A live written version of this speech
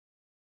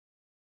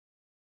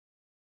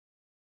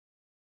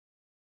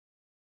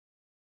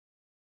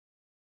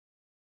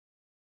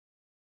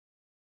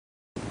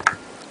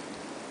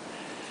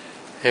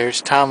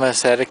There's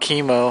Thomas at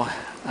Okemo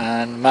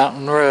on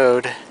Mountain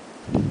Road.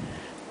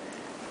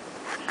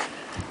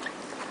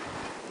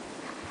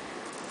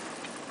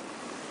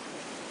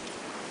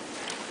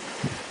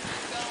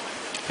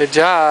 Good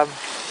job.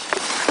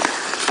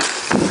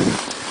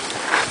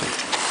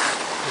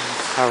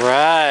 All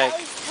right.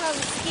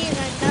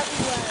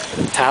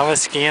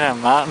 Thomas skiing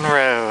on Mountain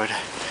Road.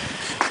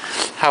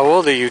 How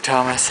old are you,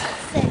 Thomas?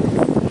 6.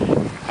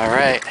 All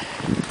right.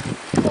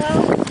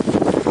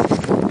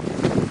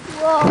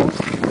 Whoa.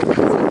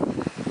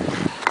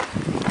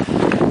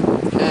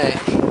 Okay,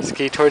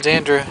 ski towards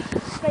Andrew.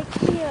 Right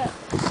here.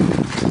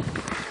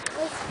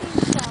 Let's keep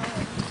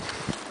going.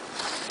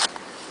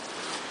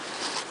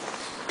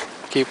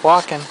 Keep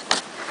walking.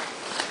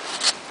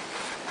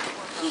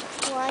 Keep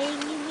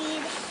flying, you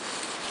mean?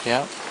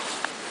 Yep.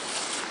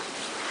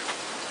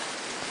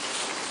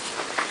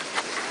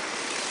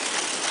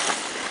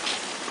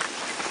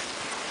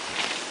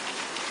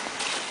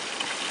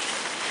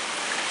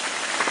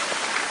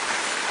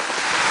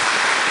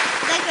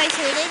 Like my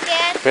turn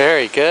again?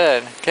 Very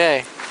good.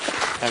 Okay.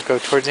 Now go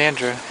towards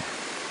Andrew.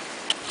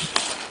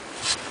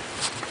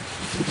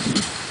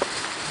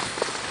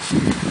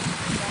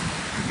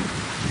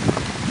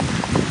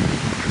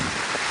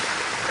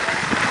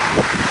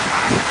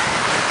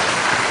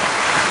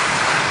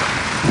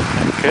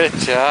 Good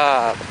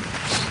job.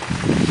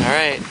 All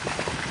right.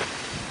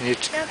 You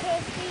Okay,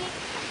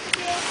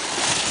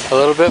 a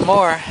little bit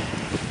more.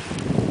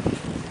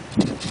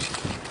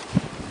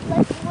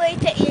 let's wait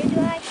till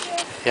Andrew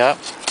actually. Yep.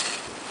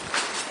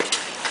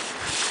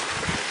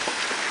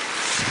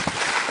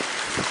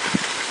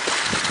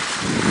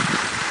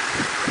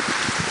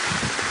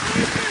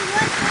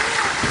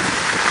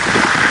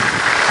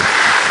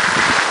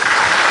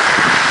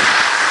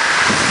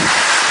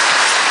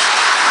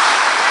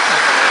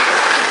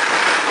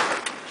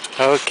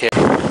 Okay.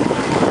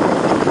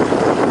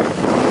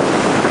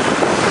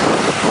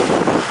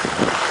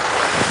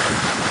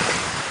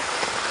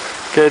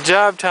 Good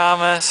job,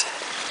 Thomas.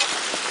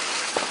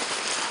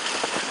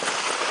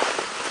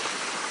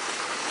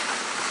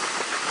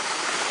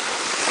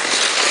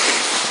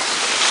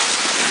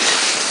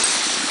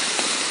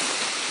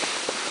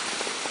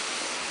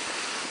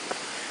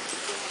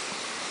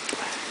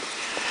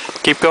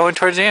 Keep going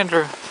towards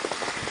Andrew.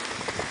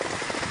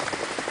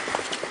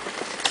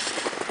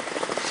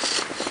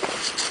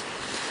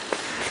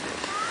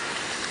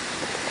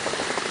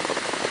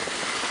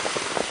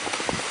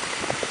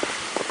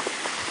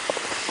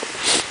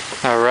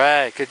 All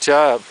right, good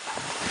job.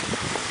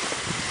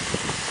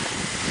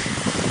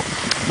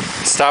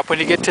 Stop when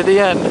you get to the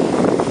end.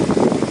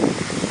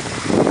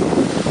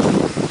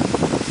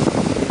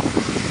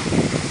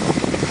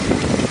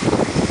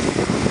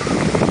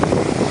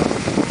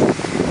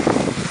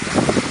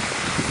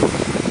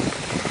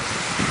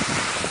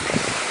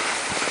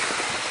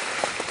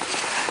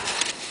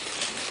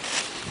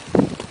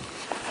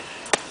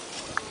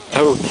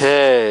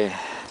 Okay.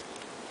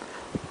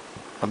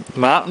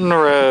 Mountain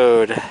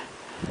Road.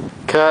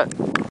 Cut.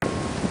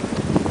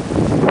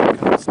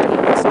 Goes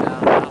Thomas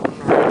down Mountain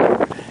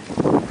Road.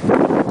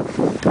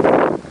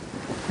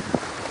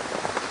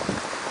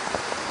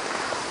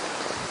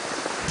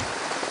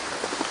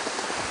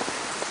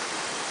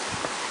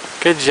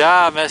 Good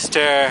job,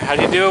 mister. How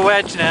do you do a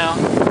wedge now?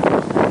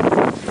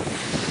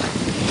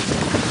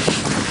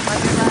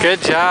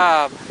 Good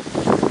job.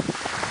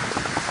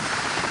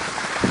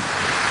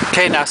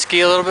 Okay, now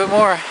ski a little bit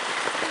more.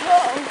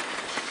 Whoa.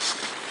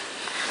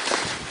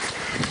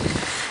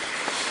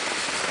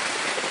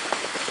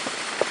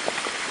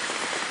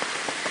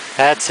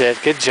 That's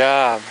it. Good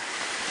job.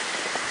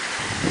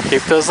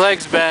 Keep those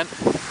legs bent.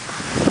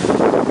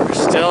 We're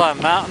still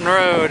on Mountain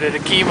Road at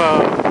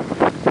Okemo.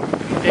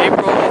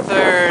 April the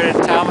 3rd,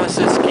 and Thomas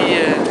is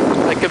skiing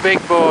like a big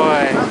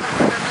boy.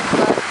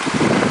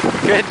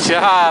 Good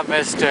job,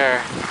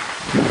 mister.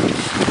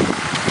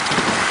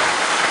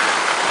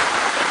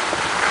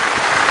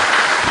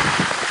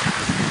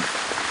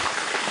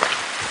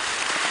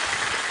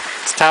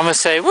 Does Thomas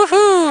say,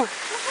 woohoo?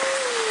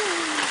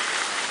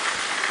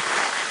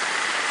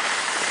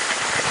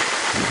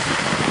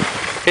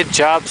 Good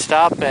job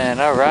stopping.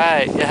 All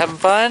right. You having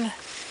fun?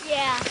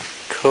 Yeah.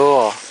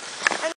 Cool.